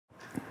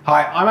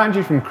Hi, I'm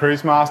Andrew from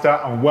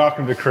Cruisemaster and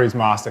welcome to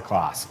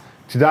CruisemasterClass.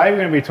 Today we're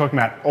going to be talking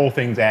about all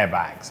things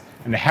airbags.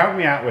 And to help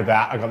me out with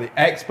that, I've got the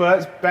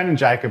experts, Ben and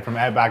Jacob from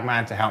Airbag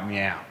Man, to help me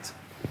out.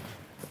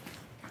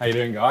 How you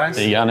doing, guys?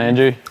 How you going,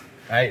 Andrew?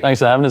 Hey.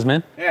 Thanks for having us,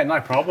 man. Yeah,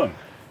 no problem.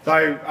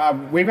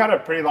 So we've had a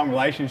pretty long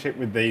relationship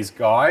with these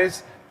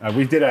guys.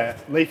 We did a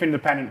leaf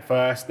independent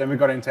first, then we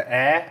got into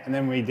air, and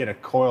then we did a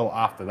coil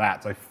after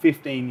that. So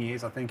 15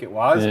 years, I think it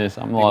was. Yeah,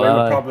 something like that.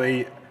 We were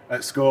probably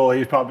at school, he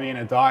was probably in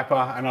a diaper,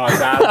 and our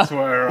dads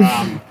were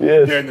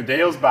doing the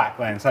deals back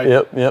then. So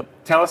Yep.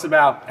 Tell us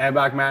about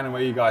Airbag Man and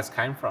where you guys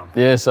came from.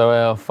 Yeah, so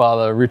our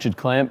father, Richard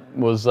Clamp,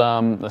 was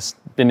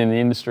been in the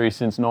industry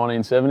since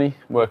 1970,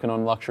 working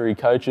on luxury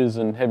coaches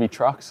and heavy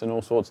trucks and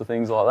all sorts of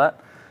things like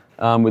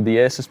that with the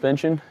air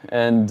suspension.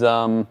 And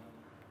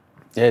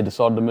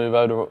decided to move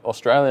over to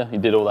Australia. He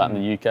did all that in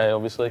the UK,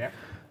 obviously.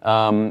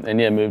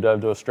 Yep. Moved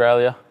over to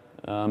Australia,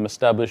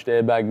 established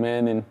Airbag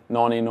Man in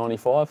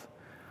 1995.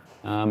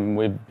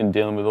 We've been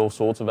dealing with all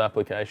sorts of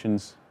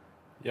applications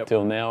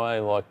till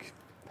now, like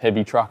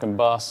heavy truck and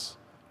bus,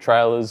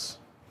 trailers,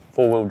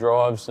 four-wheel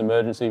drives,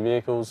 emergency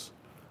vehicles.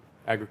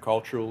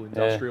 Agricultural,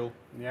 industrial.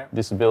 Yeah.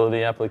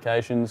 Disability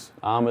applications,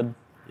 armoured,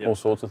 all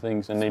sorts of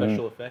things. And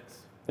Special effects.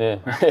 Yeah,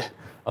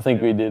 I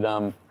think we did,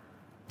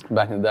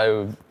 back in the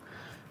day, we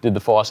did the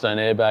Firestone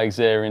airbags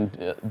there, and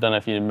don't know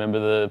if you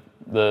remember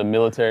the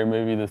military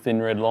movie, The Thin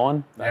Red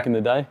Line, back in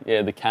the day.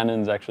 Yeah, the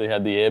cannons actually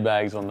had the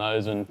airbags on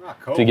those, and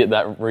cool. to get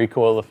that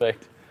recoil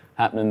effect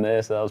happening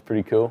there, so that was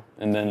pretty cool.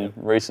 And then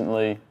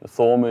recently, the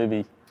Thor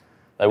movie,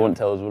 they wouldn't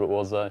tell us what it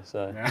was though,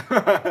 so.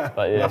 But yeah,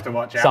 We'll have to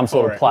watch out some for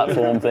sort it. of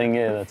platform thing,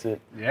 yeah, that's it.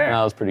 Yeah. No,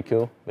 that was pretty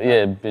cool. But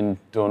yeah, been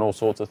doing all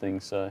sorts of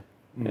things, so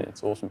yeah,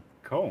 it's awesome.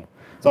 Cool.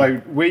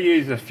 So we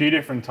use a few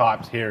different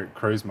types here at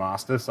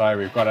Cruisemaster. So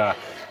we've got a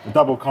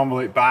double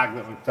convolute bag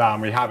that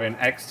we have in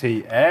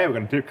XT Air. We're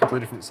going to do a couple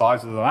of different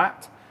sizes of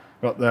that.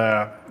 We've got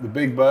the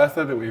big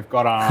Bertha that we've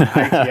got on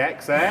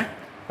ATX there.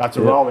 That's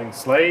a rolling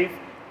sleeve.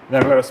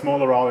 Then we've got a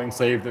smaller rolling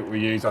sleeve that we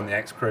use on the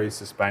X-Cruise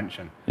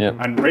suspension. Yep.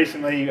 And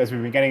recently, as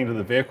we've been getting into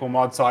the vehicle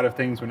mod side of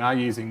things, we're now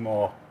using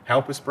more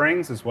helper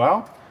springs as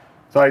well.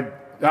 So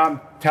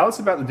tell us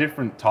about the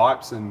different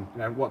types and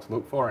what to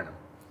look for in them.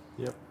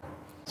 Yep.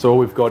 So all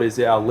we've got is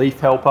our leaf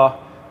helper,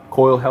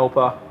 coil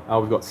helper.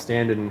 We've got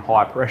standard and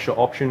high pressure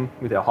option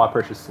with our high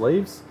pressure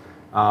sleeves,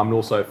 and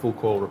also full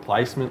coil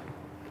replacement.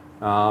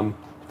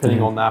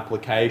 Depending on the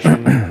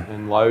application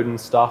and load and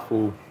stuff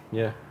will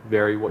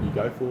vary what you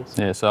go for.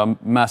 Yeah, so a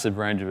massive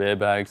range of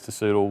airbags to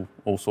suit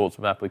all sorts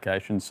of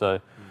applications.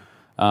 So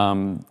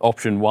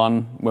option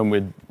one, when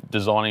we're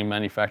designing and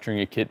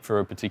manufacturing a kit for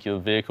a particular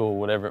vehicle or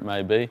whatever it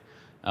may be,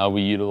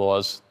 we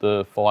utilise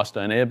the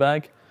Firestone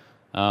airbag.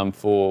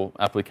 For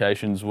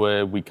applications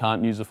where we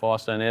can't use a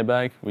Firestone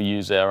airbag, we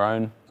use our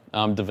own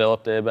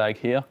developed airbag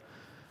here.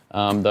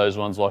 Those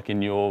ones like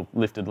in your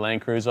lifted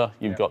Land Cruiser,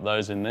 you've got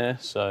those in there.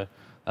 So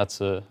that's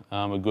a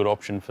good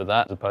option for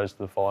that as opposed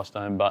to the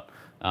Firestone, but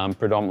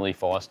predominantly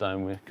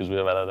Firestone because we've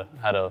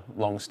had a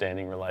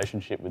long-standing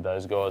relationship with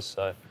those guys.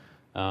 So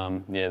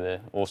they're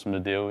awesome to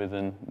deal with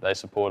and they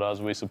support us,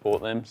 we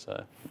support them.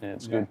 So yeah,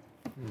 it's good.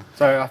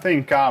 So I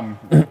think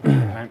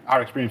our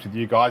experience with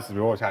you guys is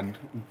we've always had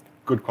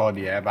good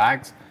quality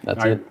airbags.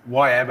 That's it.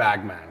 Why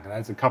Airbag Man?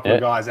 There's a couple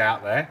of guys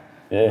out there.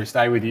 Yeah. We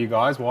stay with you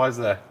guys.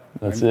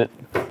 That's it.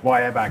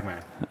 Why Airbag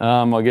Man?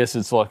 I guess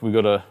it's like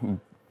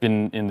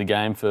been in the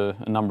game for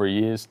a number of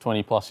years,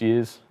 20 plus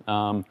years,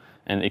 and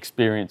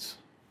experience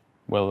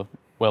well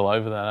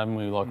over that, haven't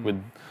we?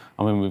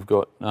 We've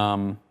got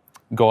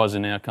guys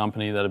in our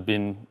company that have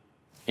been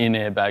in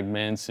Airbag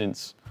Man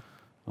since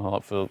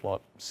for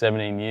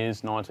 17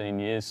 years, 19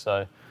 years.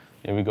 So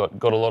yeah, we've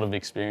got a lot of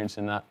experience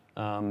in that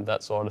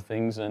side of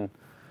things, and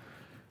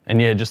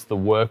just the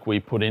work we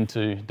put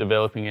into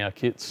developing our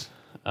kits,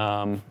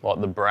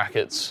 like the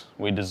brackets.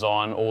 We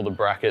design all the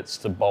brackets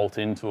to bolt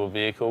into a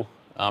vehicle.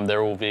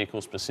 They're all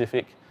vehicle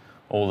specific.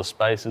 All the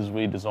spaces,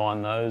 we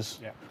design those.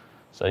 Yeah.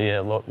 So yeah,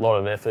 a lot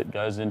of effort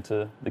goes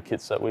into the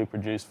kits that we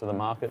produce for the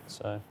market.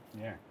 So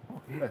yeah,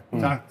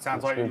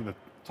 sounds like you're the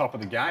top of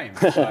the game.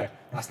 So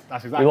that's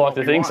exactly we what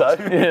like to think want.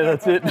 so. Yeah,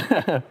 that's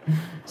it.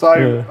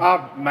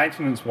 So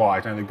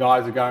maintenance-wise, the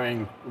guys are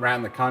going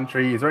around the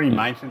country. Is there any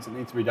maintenance that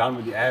needs to be done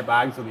with the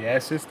airbags or the air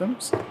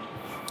systems?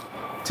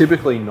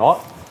 Typically not.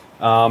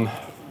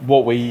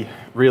 What we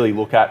really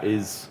look at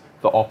is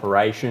the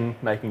operation,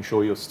 making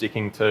sure you're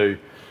sticking to,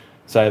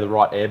 say, the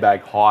right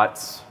airbag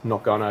heights,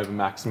 not going over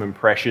maximum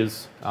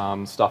pressures,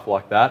 stuff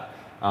like that.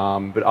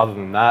 But other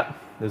than that,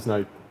 there's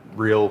no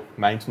real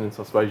maintenance.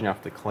 I suppose you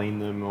have to clean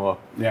them or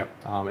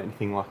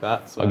anything like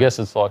that. So I guess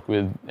it's like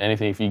with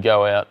anything. If you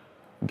go out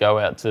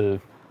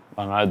to,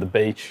 I don't know, the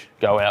beach,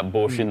 go out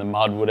bush in the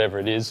mud, whatever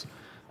it is,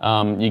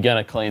 you're going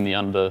to clean the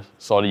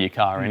underside of your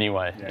car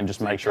anyway, and just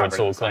make sure it's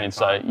all clean.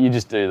 So you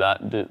just do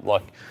that.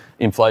 Like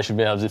inflation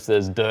valves, if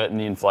there's dirt in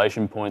the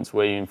inflation points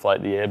where you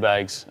inflate the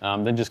airbags,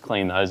 then just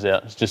clean those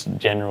out. It's just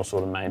general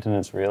sort of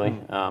maintenance, really.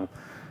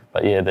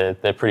 But yeah,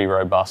 they're pretty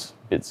robust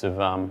bits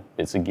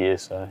of gear.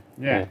 So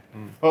yeah.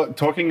 Well,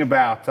 talking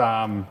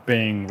about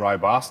being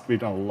robust, we've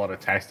done a lot of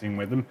testing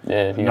with them.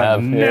 Yeah,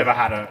 never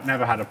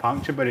had a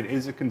puncture, but it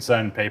is a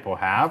concern people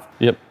have.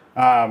 Yep.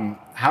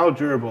 How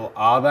durable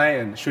are they,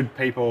 and should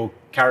people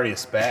carry a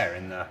spare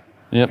in the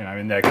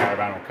in their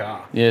caravan or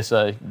car? Yeah,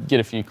 so get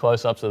a few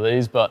close-ups of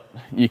these, but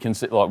you can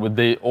see, like, with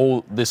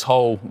this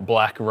whole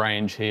black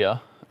range here,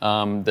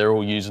 they're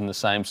all using the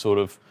same sort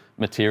of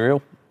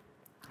material.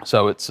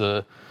 So it's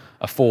a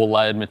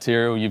 4-layered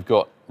material. You've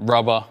got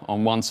rubber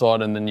on one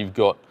side, and then you've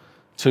got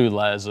 2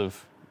 layers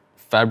of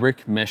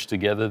fabric meshed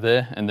together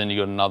there, and then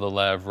you've got another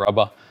layer of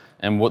rubber.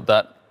 And what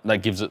that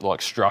gives it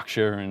like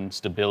structure and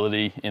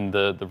stability in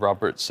the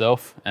rubber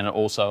itself, and it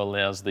also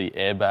allows the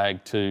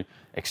airbag to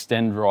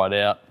extend right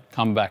out,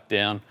 come back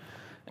down,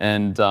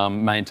 and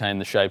maintain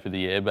the shape of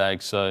the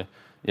airbag. So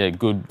yeah,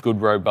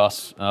 good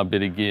robust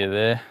bit of gear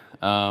there.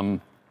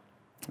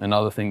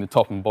 Another thing, the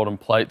top and bottom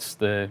plates,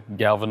 they're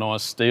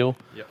galvanized steel.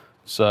 Yep.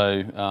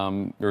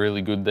 So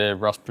really good there,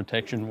 rust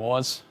protection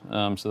wise.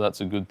 So that's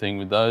a good thing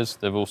with those.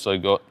 They've also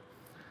got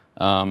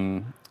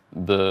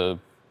the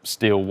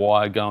steel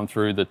wire going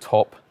through the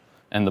top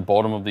and the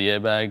bottom of the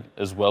airbag,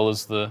 as well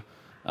as the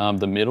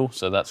middle.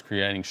 So that's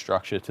creating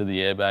structure to the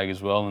airbag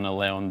as well, and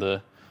allowing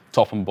the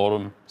top and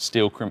bottom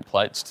steel crimp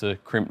plates to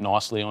crimp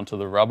nicely onto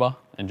the rubber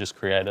and just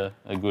create a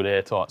good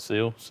airtight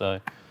seal. So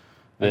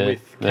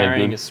with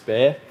carrying a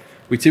spare,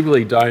 we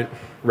typically don't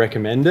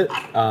recommend it.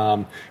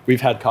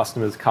 We've had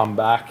customers come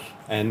back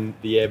and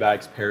the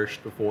airbags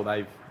perished before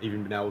they've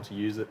even been able to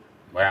use it.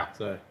 Wow.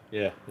 So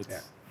yeah,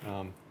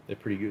 they're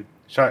pretty good.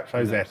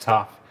 Shows they're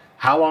tough.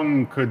 How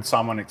long could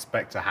someone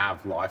expect to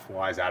have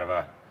life-wise out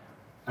of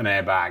an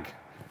airbag?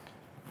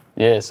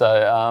 Yeah,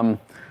 so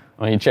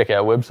when you check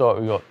our website,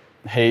 we've got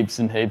heaps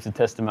and heaps of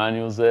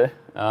testimonials there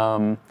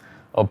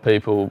of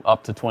people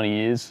up to 20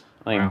 years.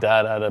 I think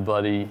Dad had a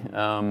bloody,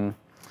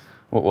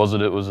 what was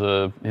it? It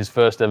was his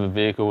first ever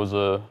vehicle was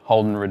a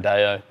Holden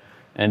Rodeo,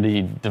 and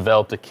he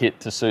developed a kit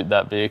to suit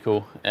that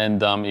vehicle,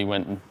 and he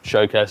went and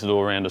showcased it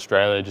all around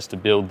Australia just to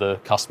build the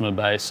customer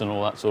base and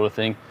all that sort of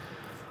thing.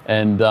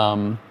 And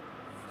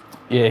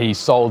yeah, he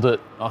sold it,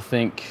 I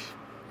think,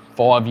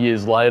 5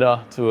 years later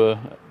to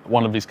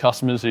one of his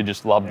customers who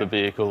just loved the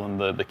vehicle and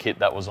the kit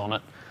that was on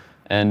it.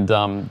 And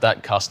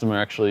that customer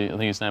actually, I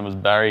think his name was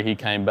Barry, he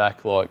came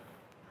back like,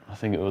 I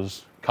think it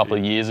was a couple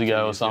of years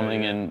ago or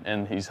something,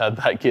 and he's had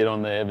that kit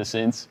on there ever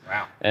since.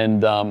 Wow.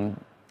 And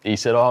he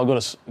said, oh, I've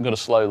got a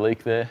slow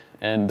leak there.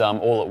 And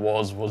all it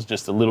was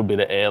just a little bit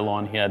of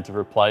airline he had to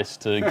replace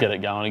to get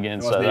it going again.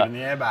 It wasn't even the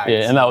airbags.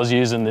 Yeah, and that was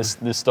using this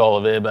style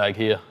of airbag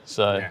here.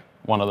 So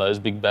one of those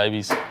big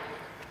babies.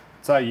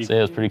 So it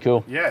was pretty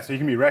cool. Yeah, so you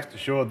can be rest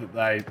assured that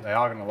they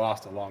are going to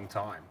last a long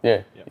time.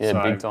 Yeah,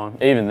 big time.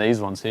 Even these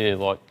ones here,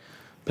 like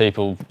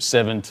people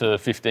 7 to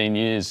 15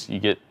 years, you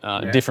get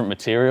different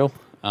material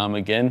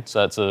again.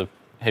 So it's a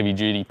heavy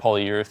duty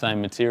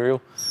polyurethane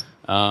material.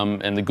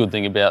 And the good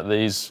thing about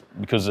these,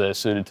 because they're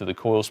suited to the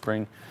coil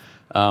spring,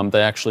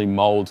 they actually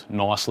mold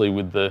nicely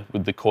with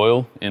the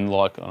coil. In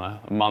like a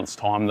month's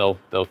time,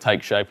 they'll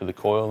take shape of the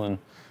coil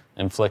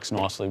and flex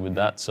nicely with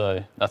that.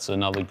 So that's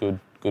another good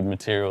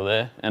material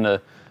there. And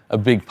a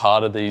big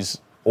part of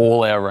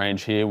all our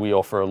range here, we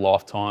offer a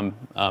lifetime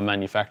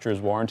manufacturer's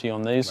warranty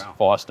on these. Wow.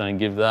 Firestone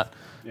give that.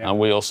 And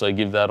we also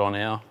give that on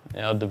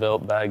our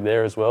developed bag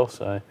there as well.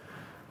 So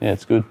yeah,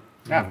 it's good.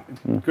 Yeah,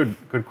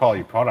 good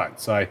quality product.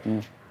 So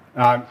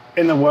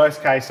in the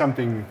worst case,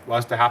 something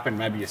was to happen,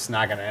 maybe you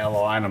snag an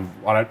airline,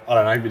 I don't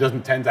know, it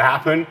doesn't tend to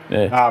happen.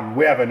 Yeah.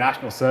 We have a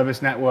national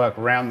service network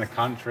around the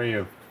country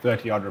of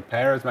 30-odd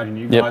repairers. Imagine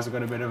you guys have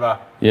got a bit of a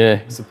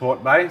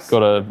support base.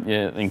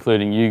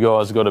 Including you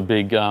guys, got a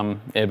big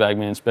Airbag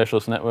Man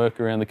specialist network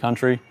around the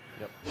country.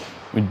 Yep.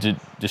 We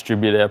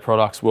distribute our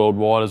products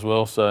worldwide as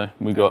well, so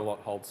we got a lot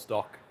hold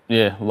stock.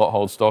 Yeah, a lot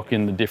hold stock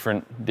in the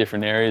different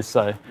areas.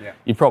 So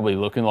you're probably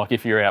looking, like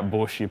if you're out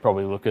bush, you're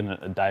probably looking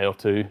at a day or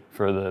two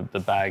for the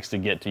bags to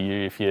get to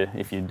you if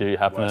you do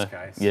happen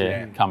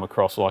to come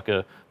across like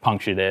a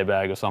punctured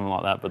airbag or something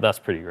like that. But that's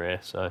pretty rare.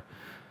 So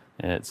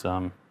yeah,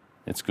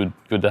 it's good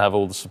to have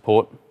all the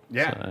support.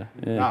 Yeah, so,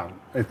 no,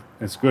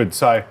 it's good.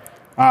 So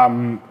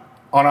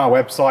on our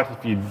website,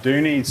 if you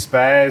do need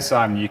spares,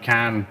 you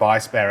can buy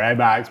spare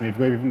airbags. We've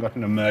even got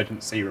an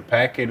emergency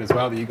repair kit as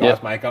well that you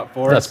guys make up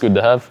for us. That's good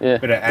to have, yeah.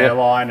 Bit of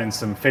airline and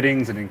some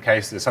fittings, and in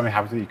case there's something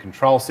happens with your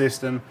control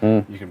system,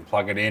 you can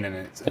plug it in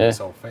and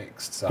it's all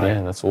fixed. So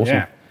yeah, that's awesome.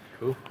 Yeah.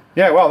 Cool.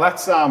 Yeah, well,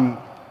 that's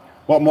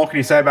what more can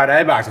you say about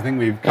airbags? I think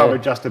we've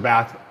covered just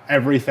about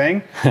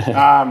everything.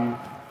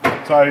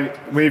 So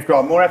we've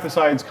got more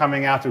episodes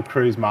coming out of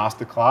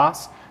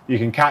Cruisemasterclass. You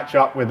can catch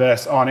up with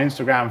us on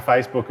Instagram,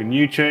 Facebook, and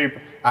YouTube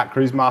at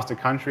Cruisemaster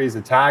Country is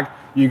the tag.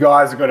 You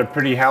guys have got a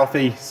pretty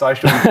healthy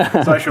social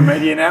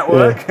media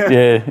network.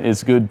 Yeah,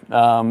 it's good.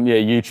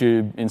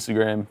 YouTube,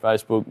 Instagram,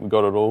 Facebook, we've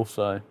got it all.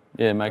 So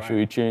yeah, make sure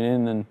you tune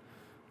in, and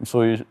I'm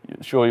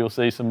sure you'll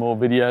see some more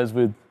videos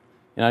with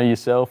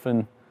yourself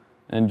and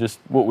just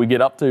what we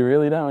get up to,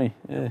 really, don't we?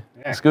 Yeah,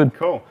 it's good.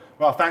 Cool.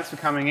 Well, thanks for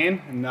coming in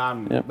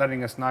and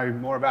letting us know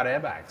more about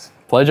airbags.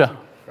 Pleasure.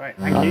 Great,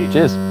 thank you.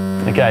 Cheers.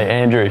 Okay,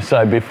 Andrew,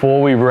 so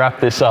before we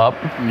wrap this up,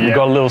 we've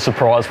got a little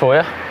surprise for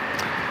you.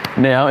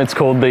 Now, it's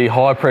called the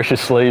High Pressure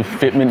Sleeve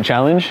Fitment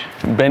Challenge.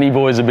 Benny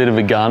Boy's a bit of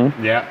a gun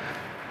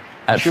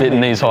at fitting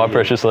these high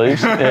pressure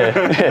sleeves.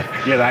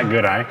 Yeah. You're that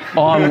good, eh?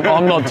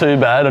 I'm not too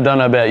bad, I don't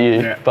know about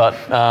you, but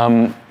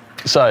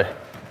so,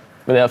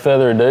 without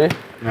further ado,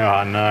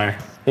 Oh, no.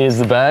 here's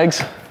the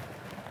bags,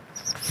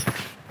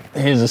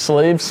 here's the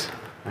sleeves.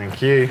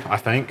 Thank you, I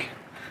think.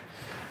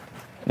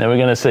 Now we're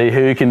gonna see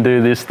who can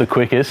do this the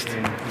quickest.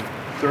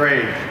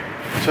 3,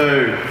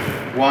 2,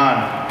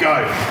 1,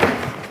 go.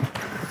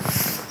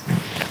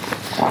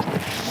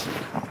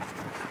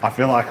 I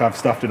feel like I've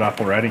stuffed it up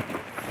already.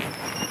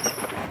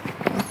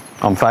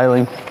 I'm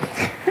failing.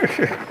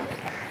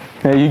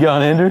 How you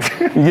going, Andrew?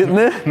 You getting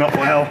there? Not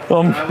well.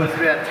 That was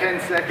about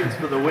 10 seconds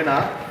for the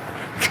winner.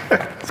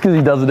 It's because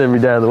he does it every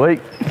day of the week.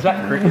 Is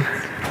that cricket?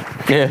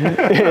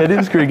 Yeah, it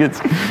is crickets.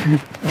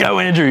 Go,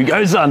 Andrew,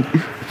 go, son.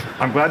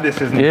 I'm glad this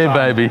isn't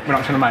baby. We're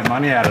not trying to make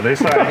money out of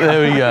this. Eh?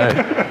 There we go.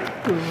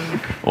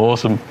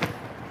 Awesome.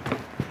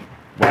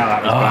 Wow,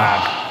 that was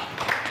bad.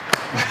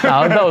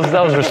 No,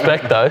 that was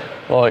respect though.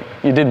 Like,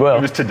 you did well.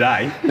 It was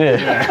today.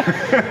 Yeah.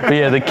 But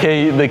yeah, the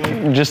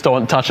key, just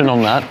on touching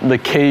on that, the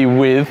key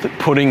with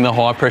putting the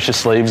high pressure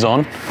sleeves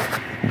on,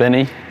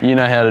 Benny, you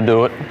know how to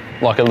do it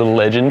like a little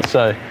legend.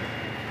 So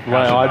The way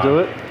I do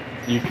it,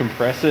 you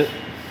compress it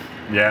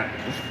Yeah.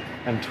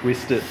 and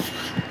twist it,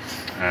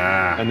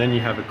 Ah. and then you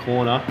have a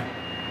corner,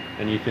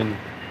 and you can.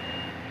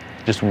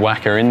 just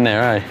whack her in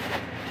there, eh?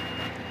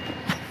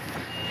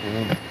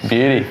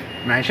 Beauty.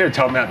 Man, you should have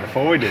told me that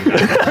before we did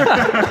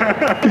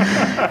that.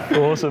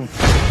 Awesome.